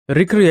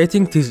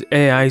recreating this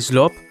AI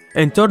slop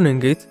and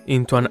turning it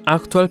into an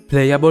actual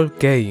playable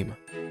game.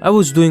 I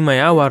was doing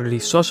my hourly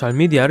social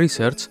media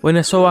research when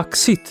I saw a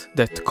Xit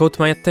that caught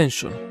my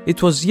attention.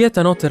 It was yet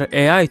another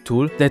AI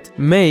tool that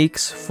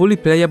makes fully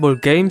playable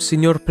games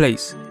in your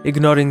place,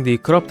 ignoring the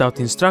cropped out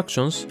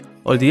instructions,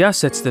 all the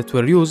assets that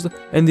were used,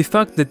 and the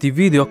fact that the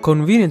video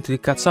conveniently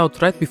cuts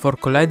out right before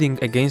colliding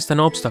against an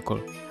obstacle.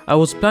 I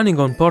was planning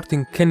on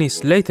porting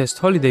Kenney's latest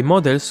holiday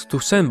models to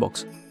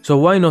s&box, so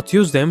why not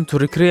use them to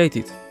recreate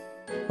it?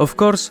 Of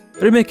course,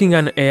 remaking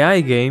an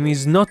AI game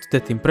is not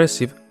that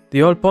impressive. The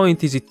whole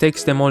point is it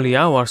takes them only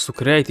hours to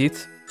create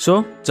it,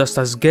 so, just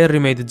as Gary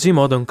made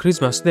Gmod on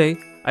Christmas Day,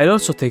 I'll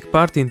also take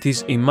part in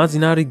this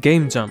imaginary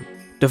game jam.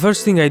 The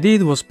first thing I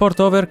did was port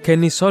over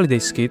Kenney's Holiday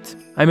Kit.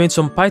 I made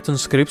some Python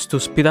scripts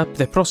to speed up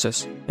the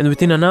process, and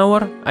within an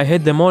hour, I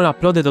had them all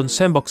uploaded on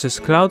s&box's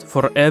cloud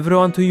for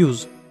everyone to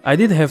use. I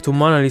did have to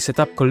manually set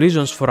up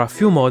collisions for a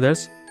few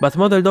models, but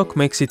ModelDoc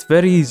makes it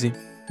very easy.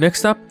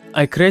 Next up,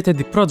 I created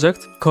the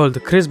project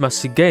called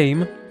Christmassy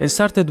Game and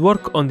started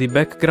work on the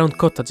background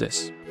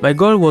cottages. My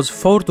goal was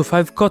 4 to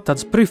 5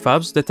 cottage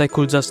prefabs that I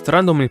could just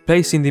randomly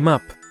place in the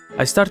map.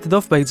 I started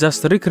off by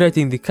just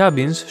recreating the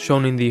cabins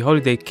shown in the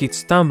Holiday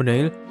Kit's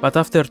thumbnail, but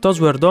after those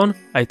were done,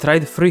 I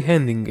tried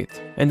freehanding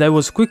it. And I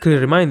was quickly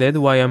reminded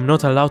why I'm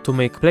not allowed to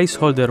make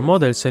placeholder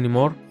models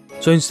anymore,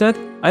 so instead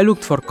I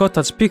looked for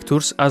cottage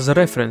pictures as a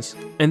reference,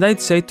 and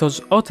I'd say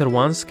those other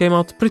ones came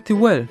out pretty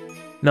well.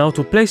 Now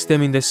to place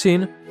them in the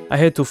scene, I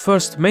had to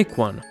first make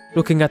one.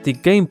 Looking at the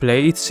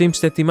gameplay, it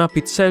seems that the map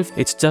itself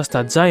is just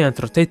a giant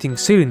rotating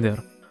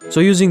cylinder. So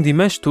using the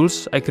mesh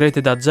tools, I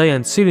created a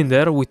giant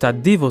cylinder with a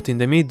divot in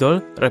the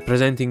middle,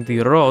 representing the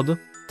rod,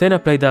 then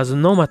applied as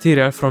no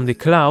material from the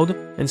cloud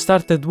and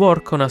started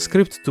work on a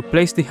script to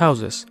place the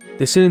houses.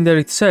 The cylinder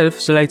itself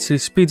slightly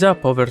speeds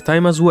up over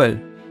time as well.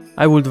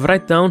 I would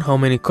write down how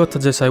many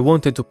cottages I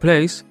wanted to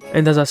place,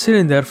 and as a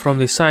cylinder from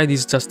the side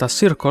is just a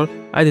circle,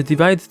 I'd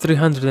divide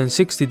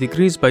 360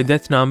 degrees by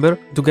that number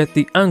to get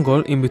the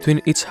angle in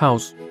between each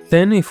house.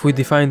 Then, if we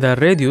defined a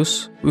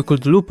radius, we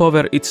could loop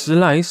over each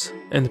slice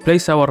and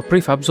place our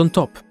prefabs on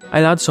top.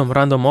 I'll add some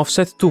random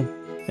offset too,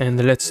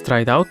 and let's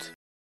try it out.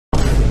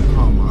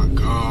 Oh my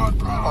god,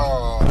 bro.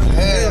 Oh,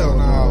 hell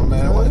no,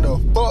 man. What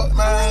the fuck,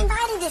 man?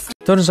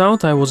 Turns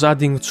out I was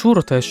adding 2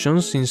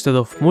 rotations instead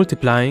of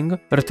multiplying,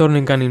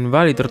 returning an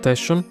invalid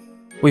rotation.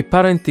 We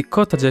parent the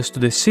cottages to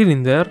the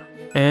cylinder,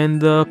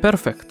 and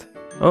perfect.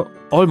 Oh,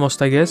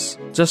 almost I guess.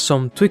 Just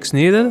some tweaks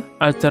needed,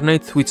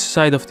 alternate which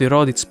side of the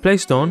rod it's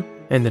placed on,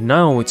 and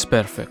now it's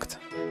perfect.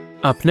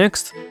 Up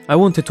next, I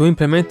wanted to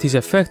implement this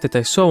effect that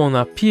I saw on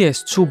a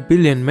PS2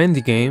 Billion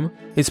Mandy game.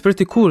 It's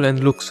pretty cool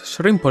and looks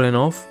shrimpable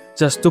enough.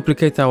 Just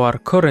duplicate our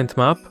current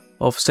map,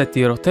 offset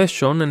the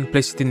rotation and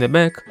place it in the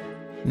back.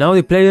 Now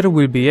the player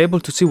will be able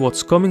to see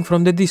what's coming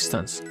from the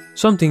distance,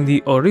 something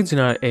the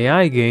original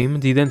AI game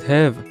didn't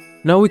have.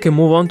 Now we can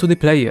move on to the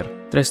player,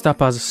 dressed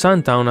up as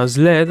Santa on a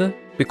sled,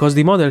 because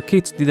the model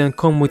kit didn't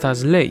come with a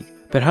sleigh.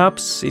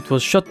 Perhaps it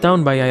was shot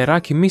down by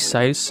Iraqi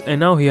missiles and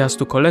now he has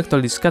to collect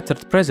all the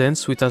scattered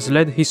presents with a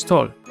sled he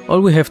stole.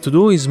 All we have to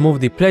do is move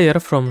the player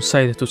from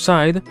side to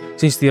side.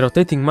 Since the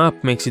rotating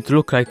map makes it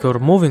look like you're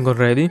moving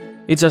already,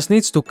 it just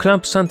needs to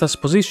clamp Santa's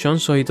position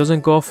so he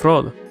doesn't go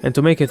off-road, and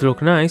to make it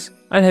look nice,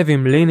 I'll have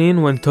him lean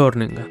in when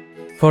turning.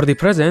 For the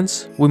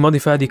presents, we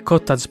modify the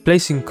cottage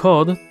placing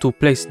code to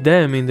place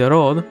them in the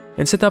road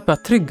and set up a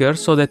trigger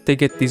so that they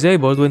get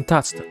disabled when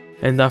touched,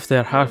 and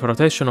after half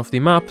rotation of the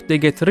map they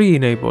get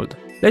re-enabled.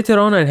 Later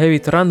on I'll have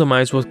it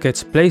randomize what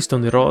gets placed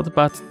on the road,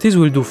 but this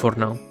will do for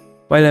now.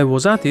 While I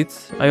was at it,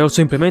 I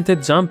also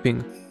implemented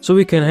jumping, so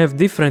we can have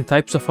different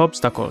types of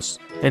obstacles.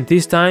 And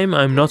this time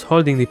I'm not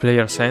holding the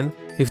player's hand.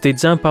 If they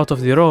jump out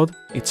of the road,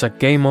 it's a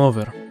game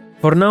over.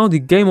 For now the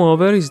game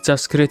over is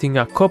just creating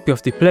a copy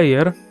of the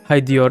player,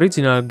 hide the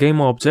original game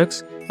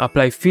objects,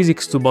 apply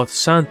physics to both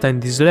Santa and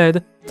the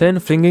sled, then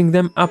flinging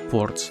them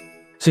upwards.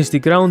 Since the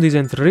ground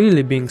isn't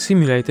really being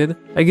simulated,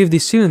 I give the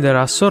cylinder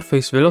a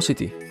surface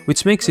velocity,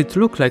 which makes it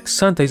look like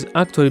Santa is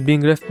actually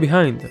being left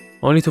behind,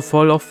 only to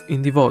fall off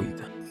in the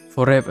void.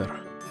 Forever.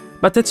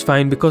 But that's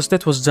fine because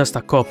that was just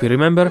a copy,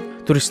 remember?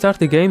 To restart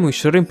the game we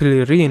should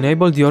simply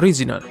re-enable the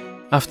original.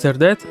 After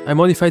that, I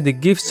modified the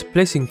gift's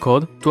placing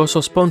code to also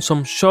spawn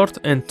some short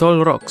and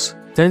tall rocks,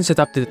 then set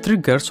up the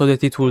trigger so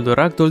that it would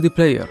ragdoll the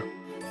player.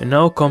 And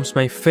now comes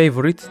my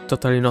favorite,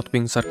 totally not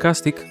being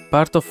sarcastic,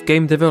 part of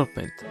game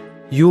development.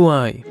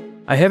 UI.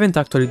 I haven't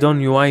actually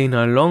done UI in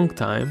a long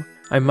time.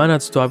 I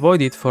managed to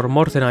avoid it for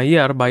more than a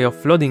year by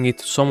offloading it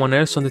to someone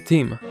else on the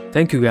team.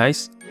 Thank you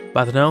guys.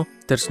 But now,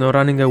 there's no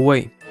running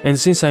away. And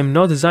since I'm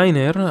no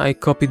designer, I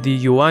copied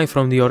the UI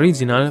from the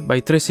original by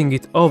tracing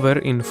it over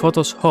in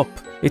Photos Hop.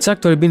 It's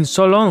actually been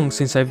so long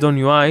since I've done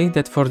UI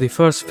that for the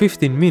first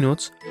 15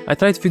 minutes, I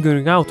tried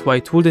figuring out why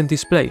it wouldn't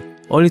display,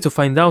 only to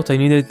find out I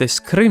needed the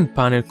screen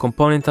panel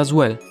component as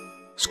well.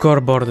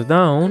 Scoreboard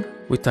down,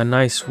 with a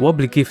nice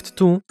wobbly gift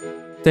too,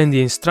 then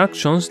the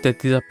instructions that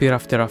disappear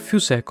after a few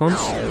seconds,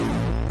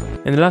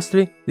 and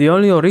lastly, the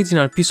only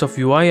original piece of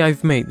UI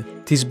I've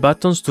made, these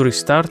buttons to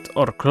restart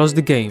or close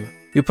the game.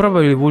 you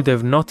probably would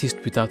have noticed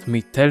without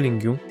me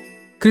telling you.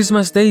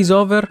 Christmas Day is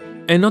over,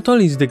 and not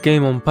only is the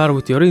game on par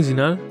with the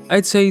original,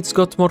 I'd say it's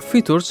got more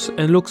features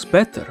and looks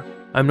better.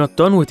 I'm not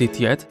done with it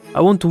yet,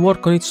 I want to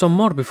work on it some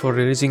more before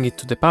releasing it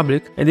to the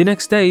public, and the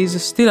next day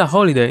is still a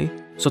holiday,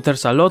 so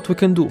there's a lot we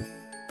can do.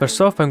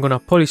 First off, I'm gonna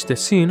polish the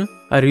scene.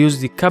 I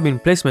reused the cabin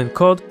placement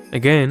code,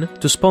 again,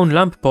 to spawn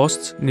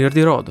lampposts near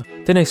the road.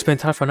 Then I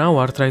spent half an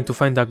hour trying to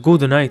find a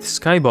good night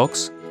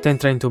skybox, then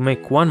trying to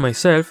make one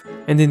myself,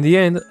 and in the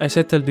end I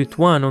settled with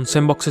one on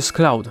s&box's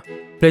cloud.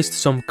 Placed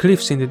some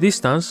cliffs in the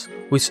distance,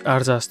 which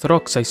are just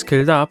rocks I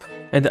scaled up,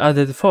 and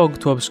added fog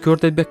to obscure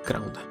the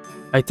background.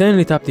 I then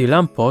lit up the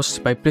lampposts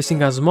by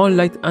placing a small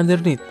light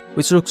underneath,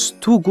 which looks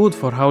too good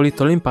for how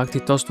little impact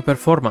it does to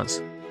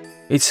performance.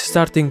 It's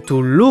starting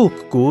to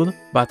look good,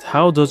 but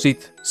how does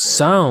it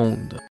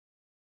sound?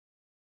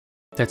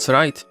 That's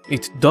right,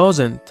 it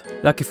doesn't.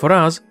 Lucky for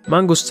us,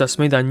 Mangus just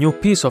made a new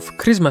piece of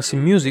Christmassy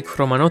music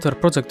from another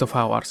project of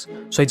ours,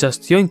 so I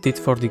just yoinked it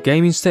for the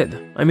game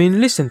instead. I mean,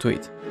 listen to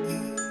it.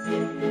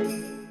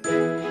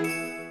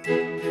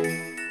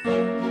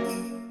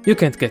 You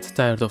can't get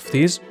tired of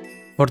this.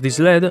 For this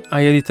LED,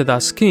 I edited a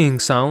skiing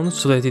sound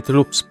so that it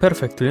loops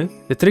perfectly.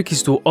 The trick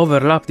is to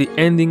overlap the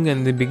ending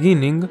and the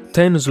beginning,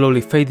 then slowly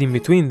fade in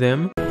between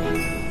them.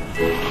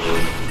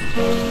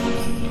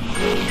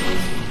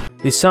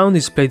 The sound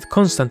is played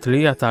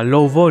constantly at a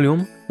low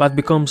volume, but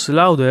becomes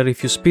louder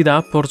if you speed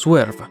up or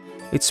swerve.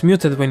 It's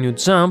muted when you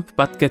jump,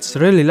 but gets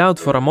really loud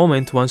for a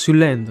moment once you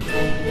land.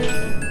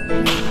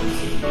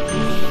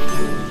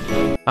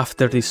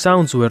 After the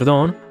sounds were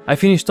done, I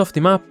finished off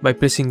the map by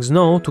placing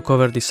snow to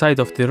cover the side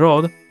of the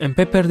road and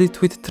peppered it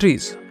with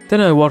trees.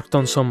 Then I worked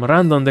on some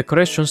random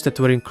decorations that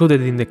were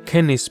included in the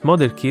Kenney's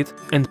model kit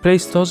and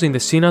placed those in the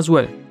scene as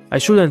well. I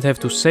shouldn't have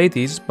to say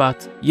this,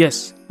 but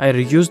yes, I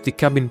reused the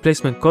cabin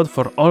placement code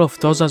for all of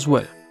those as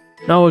well.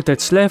 Now all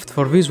that's left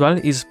for visual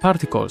is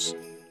particles.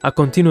 A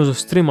continuous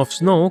stream of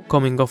snow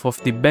coming off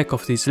of the back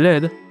of this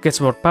LED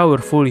gets more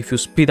powerful if you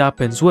speed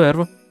up and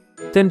swerve,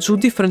 then two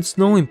different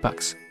snow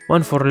impacts.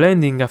 One for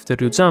landing after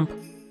you jump,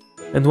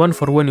 and one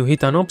for when you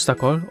hit an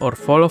obstacle or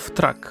fall off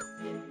track.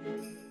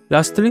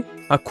 Lastly,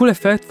 a cool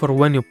effect for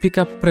when you pick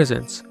up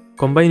presents,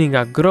 combining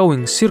a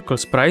growing circle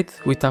sprite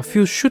with a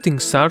few shooting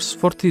stars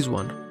for this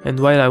one. And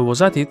while I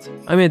was at it,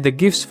 I made the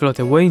gifts float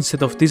away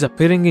instead of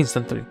disappearing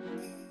instantly.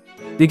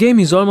 The game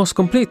is almost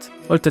complete.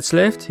 All that's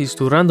left is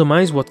to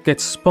randomize what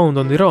gets spawned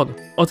on the road,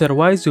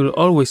 otherwise you'll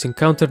always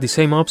encounter the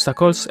same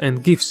obstacles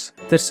and gifts.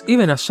 There's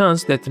even a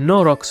chance that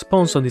no rock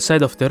spawns on the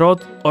side of the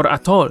road or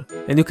at all,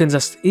 and you can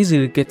just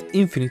easily get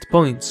infinite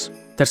points.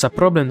 There's a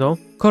problem though.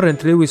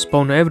 Currently we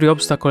spawn every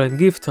obstacle and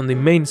gift on the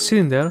main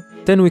cylinder,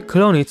 then we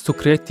clone it to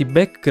create the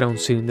background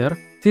cylinder.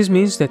 This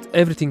means that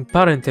everything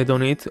parented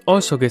on it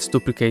also gets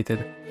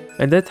duplicated.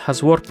 And that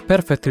has worked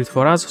perfectly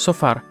for us so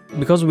far,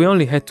 because we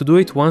only had to do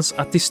it once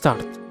at the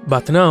start.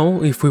 But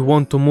now, if we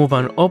want to move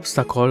an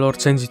obstacle or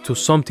change it to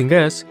something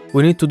else,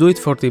 we need to do it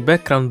for the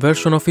background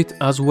version of it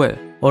as well,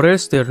 or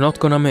else they're not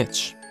gonna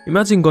match.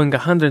 Imagine going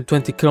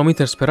 120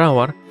 km per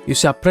hour, you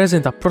see a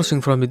present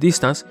approaching from the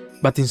distance,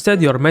 but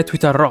instead you're met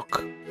with a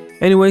rock.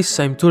 Anyways,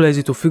 I'm too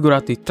lazy to figure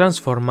out the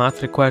transform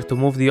math required to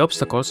move the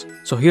obstacles,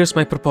 so here's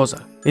my proposal.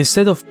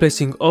 Instead of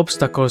placing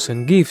obstacles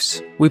and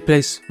gifts, we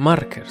place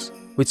markers,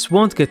 which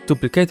won't get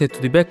duplicated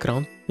to the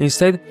background.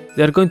 Instead,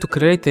 they are going to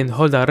create and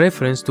hold a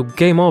reference to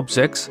game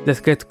objects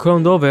that get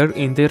cloned over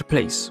in their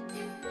place.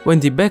 When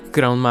the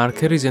background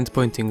marker isn't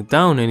pointing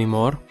down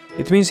anymore,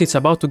 it means it's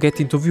about to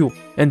get into view,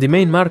 and the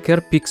main marker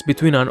picks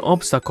between an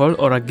obstacle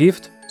or a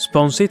gift,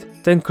 spawns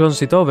it, then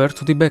clones it over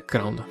to the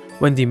background.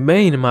 When the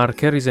main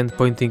marker isn't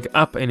pointing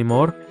up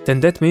anymore, then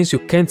that means you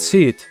can't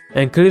see it,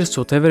 and clears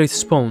whatever it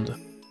spawned.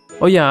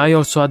 Oh yeah, I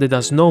also added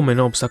a snowman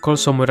obstacle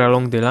somewhere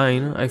along the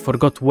line, I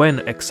forgot when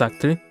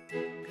exactly.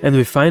 And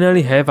we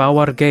finally have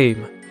our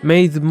game,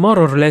 made more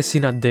or less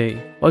in a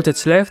day. All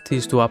that's left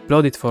is to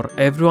upload it for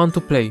everyone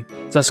to play.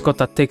 Just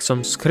gotta take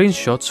some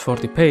screenshots for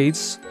the page,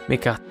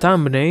 make a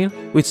thumbnail,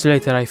 which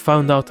later I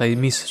found out I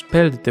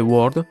misspelled the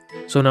word,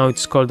 so now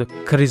it's called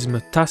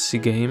Christmas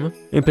game,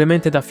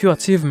 implemented a few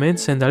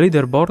achievements and a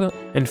leaderboard,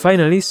 and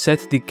finally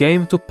set the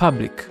game to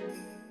public.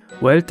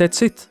 Well,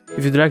 that's it.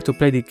 If you'd like to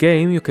play the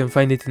game, you can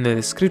find it in the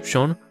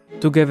description,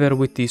 together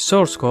with the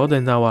source code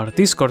and our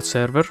Discord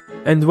server.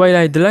 And while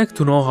I'd like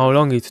to know how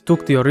long it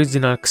took the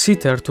original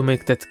Xitter to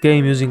make that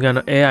game using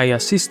an AI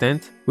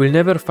assistant, we'll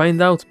never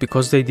find out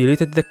because they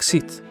deleted the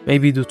Xit.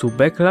 Maybe due to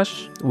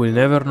backlash? We'll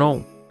never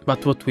know.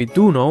 But what we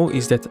do know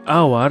is that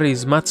our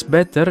is much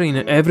better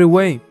in every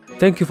way.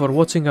 Thank you for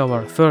watching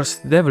our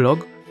first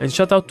devlog, and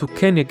shout out to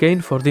Kenney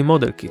again for the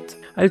model kit.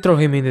 I'll throw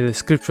him in the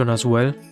description as well.